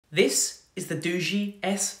This is the DooGee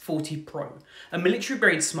S40 Pro, a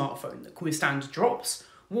military-grade smartphone that can withstand drops,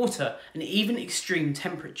 water, and even extreme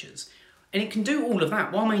temperatures. And it can do all of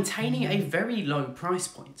that while maintaining a very low price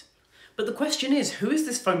point. But the question is, who is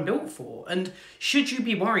this phone built for? And should you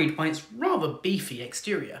be worried by its rather beefy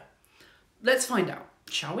exterior? Let's find out,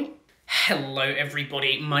 shall we? Hello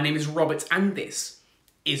everybody, my name is Robert and this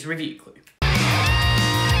is Review Clue.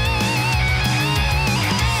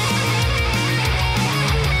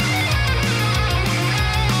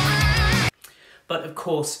 But of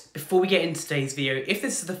course, before we get into today's video, if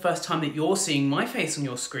this is the first time that you're seeing my face on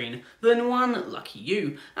your screen, then 1, lucky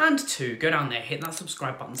you, and 2, go down there, hit that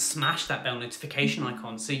subscribe button, smash that bell notification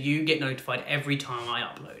icon so you get notified every time I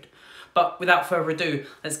upload. But without further ado,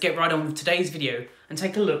 let's get right on with today's video and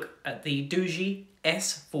take a look at the DooGee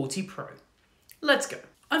S40 Pro. Let's go.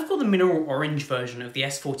 I've got the mineral orange version of the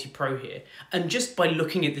S40 Pro here, and just by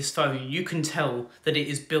looking at this phone, you can tell that it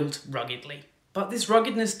is built ruggedly. But this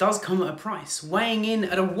ruggedness does come at a price, weighing in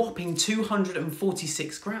at a whopping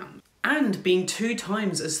 246 grams, and being 2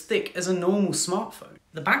 times as thick as a normal smartphone.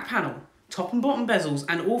 The back panel, top and bottom bezels,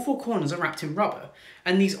 and all 4 corners are wrapped in rubber,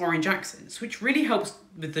 and these orange accents, which really helps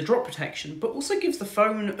with the drop protection, but also gives the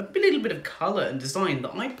phone a little bit of colour and design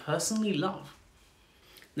that I personally love.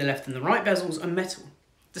 The left and the right bezels are metal.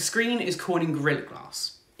 The screen is Corning Gorilla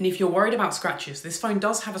Glass. And if you're worried about scratches, this phone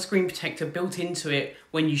does have a screen protector built into it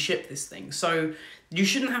when you ship this thing, so you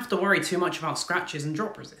shouldn't have to worry too much about scratches and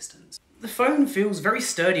drop resistance. The phone feels very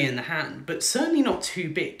sturdy in the hand, but certainly not too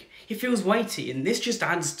big. It feels weighty, and this just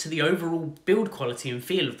adds to the overall build quality and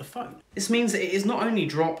feel of the phone. This means that it is not only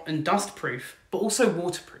drop and dust proof, but also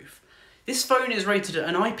waterproof. This phone is rated at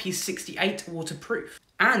an IP68 waterproof,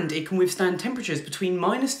 and it can withstand temperatures between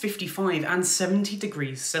 -55 and 70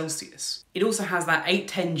 degrees Celsius. It also has that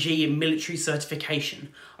 810G military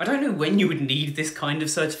certification. I don't know when you would need this kind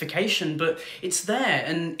of certification, but it's there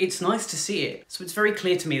and it's nice to see it. So it's very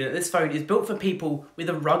clear to me that this phone is built for people with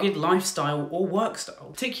a rugged lifestyle or work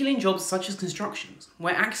style, particularly in jobs such as constructions,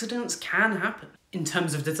 where accidents can happen. In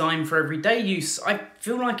terms of design for everyday use, I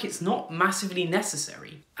feel like it's not massively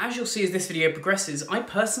necessary. As you'll see as this video progresses, I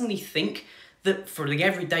personally think that for the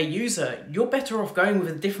everyday user, you're better off going with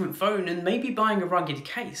a different phone and maybe buying a rugged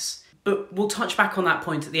case. But we'll touch back on that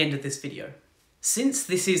point at the end of this video. Since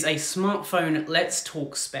this is a smartphone, let's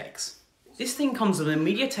talk specs. This thing comes with a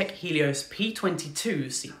MediaTek Helios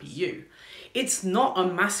P22 CPU. It's not a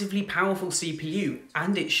massively powerful CPU,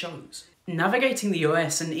 and it shows. Navigating the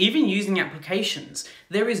OS and even using applications,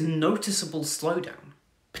 there is noticeable slowdown,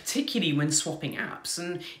 particularly when swapping apps,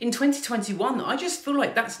 and in 2021 I just feel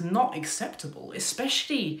like that's not acceptable,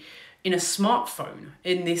 especially in a smartphone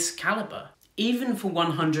in this caliber. Even for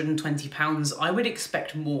 £120 I would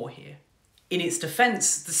expect more here. In its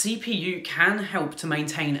defence, the CPU can help to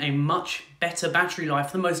maintain a much better battery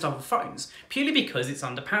life than most other phones, purely because it's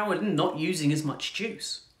underpowered and not using as much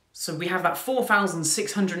juice. So we have that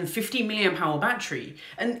 4,650 mAh battery,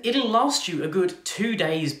 and it'll last you a good 2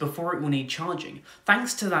 days before it will need charging,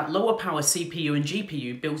 thanks to that lower power CPU and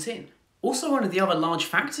GPU built in. Also, one of the other large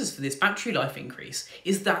factors for this battery life increase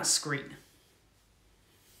is that screen.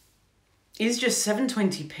 It is just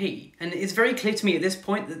 720p, and it's very clear to me at this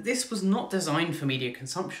point that this was not designed for media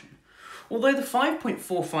consumption. Although the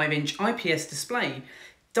 5.45-inch IPS display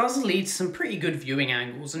does lead to some pretty good viewing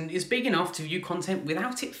angles and is big enough to view content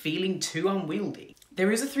without it feeling too unwieldy. There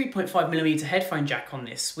is a 3.5mm headphone jack on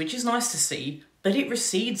this, which is nice to see, but it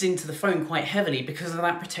recedes into the phone quite heavily because of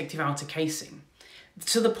that protective outer casing,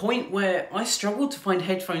 to the point where I struggled to find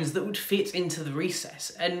headphones that would fit into the recess,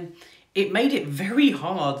 and it made it very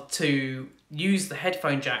hard to use the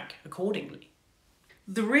headphone jack accordingly.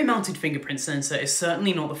 The rear-mounted fingerprint sensor is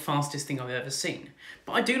certainly not the fastest thing I've ever seen,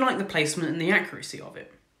 but I do like the placement and the accuracy of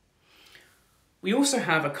it. We also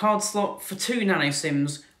have a card slot for 2 nano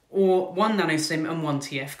SIMs, or 1 nano SIM and 1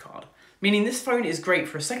 TF card, meaning this phone is great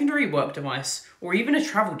for a secondary work device or even a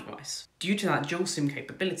travel device, due to that dual SIM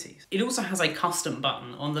capabilities. It also has a custom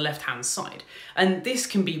button on the left-hand side, and this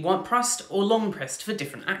can be one pressed or long pressed for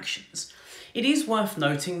different actions. It is worth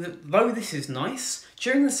noting that though this is nice,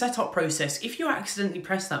 during the setup process, if you accidentally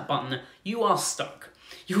press that button, you are stuck.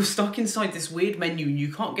 You're stuck inside this weird menu and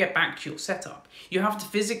you can't get back to your setup. You have to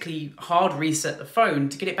physically hard reset the phone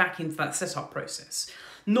to get it back into that setup process.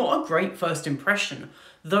 Not a great first impression,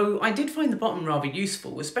 though I did find the button rather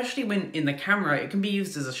useful, especially when in the camera it can be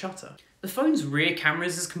used as a shutter. The phone's rear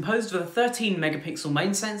cameras is composed of a 13 megapixel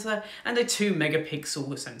main sensor and a 2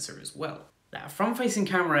 megapixel sensor as well. That front-facing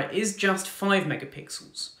camera is just 5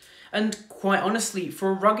 megapixels. And quite honestly, for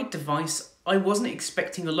a rugged device, I wasn't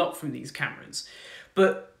expecting a lot from these cameras.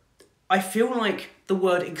 But I feel like the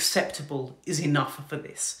word acceptable is enough for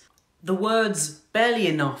this. The words barely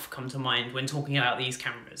enough come to mind when talking about these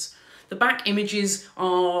cameras. The back images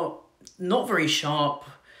are not very sharp,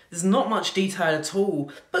 there's not much detail at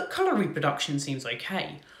all, but colour reproduction seems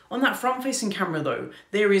okay. On that front-facing camera though,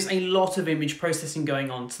 there is a lot of image processing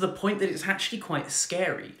going on to the point that it's actually quite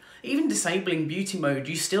scary. Even disabling beauty mode,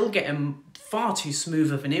 you still get a far too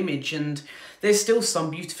smooth of an image, and there's still some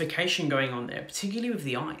beautification going on there, particularly with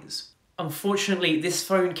the eyes. Unfortunately, this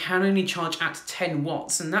phone can only charge at 10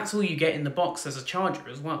 watts, and that's all you get in the box as a charger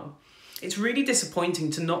as well. It's really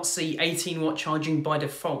disappointing to not see 18-watt charging by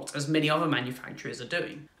default, as many other manufacturers are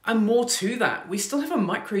doing. And more to that, we still have a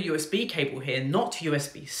micro USB cable here, not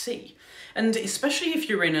USB-C. And especially if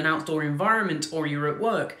you're in an outdoor environment or you're at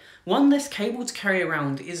work, one less cable to carry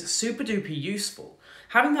around is super duper useful.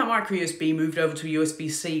 Having that micro USB moved over to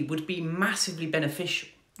USB-C would be massively beneficial.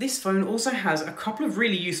 This phone also has a couple of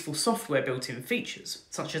really useful software built-in features,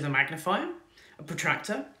 such as a magnifier, a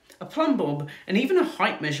protractor, a plumb bob, and even a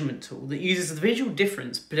height measurement tool that uses the visual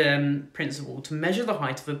difference principle to measure the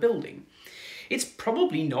height of a building. It's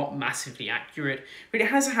probably not massively accurate, but it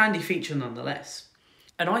has a handy feature nonetheless.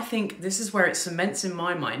 And I think this is where it cements in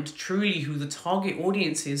my mind truly who the target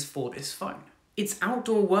audience is for this phone. It's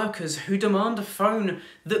outdoor workers who demand a phone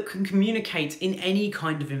that can communicate in any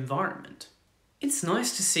kind of environment. It's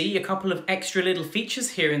nice to see a couple of extra little features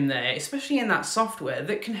here and there, especially in that software,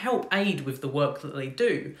 that can help aid with the work that they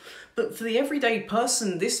do. But for the everyday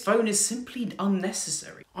person, this phone is simply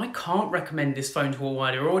unnecessary. I can't recommend this phone to a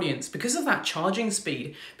wider audience because of that charging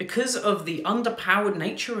speed, because of the underpowered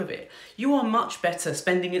nature of it. You are much better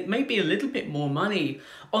spending it maybe a little bit more money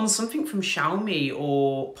on something from Xiaomi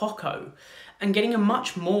or Poco and getting a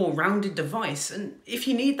much more rounded device. And if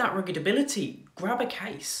you need that ruggedability, grab a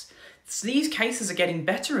case. So these cases are getting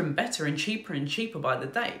better and better and cheaper by the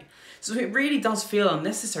day. So it really does feel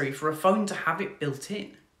unnecessary for a phone to have it built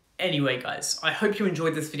in. Anyway guys, I hope you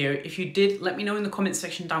enjoyed this video. If you did, let me know in the comments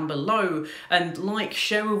section down below, and like,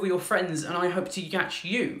 share with your friends, and I hope to catch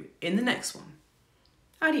you in the next one.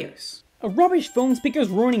 Adios. A rubbish phone speaker's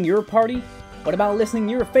ruining your party? What about listening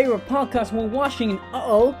to your favorite podcast while washing and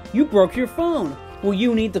uh-oh, you broke your phone? Well,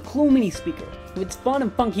 you need the Quell mini speaker. With its fun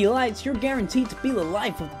and funky lights, you're guaranteed to be the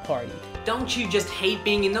life of the party. Don't you just hate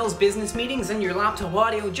being in those business meetings and your laptop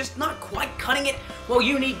audio just not quite cutting it? Well,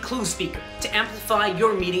 you need Quell speaker to amplify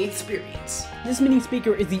your meeting experience. This mini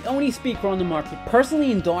speaker is the only speaker on the market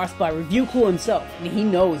personally endorsed by Review Quell himself, and he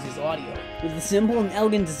knows his audio. With the simple and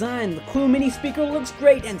elegant design, the Quell mini speaker looks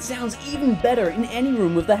great and sounds even better in any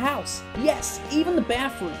room of the house. Yes, even the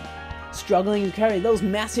bathroom. Struggling to carry those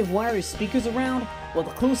massive wireless speakers around? Well,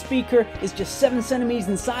 the Quell speaker is just 7 centimeters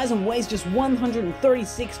in size and weighs just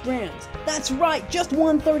 136 grams. That's right, just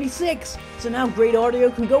 136! So now great audio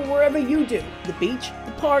can go wherever you do. The beach,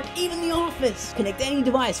 the park, even the office. Connect any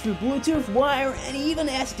device through Bluetooth, wire, and even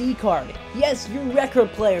SD card. Yes, your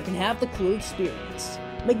record player can have the Quell experience.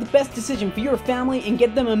 Make the best decision for your family and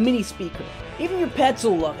get them a mini speaker. Even your pets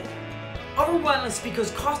will love it. Other wireless speakers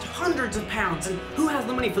cost hundreds of pounds, and who has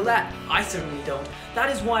the money for that? I certainly don't. That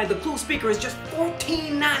is why the Quell speaker is just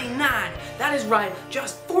 $14.99. That is right,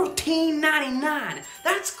 just $14.99.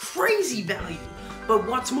 That's crazy value. But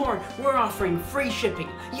what's more, we're offering free shipping.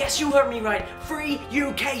 Yes, you heard me right, free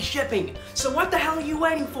UK shipping. So what the hell are you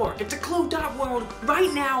waiting for? Get to Quell.world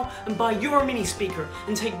right now and buy your mini speaker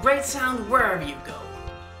and take great sound wherever you go.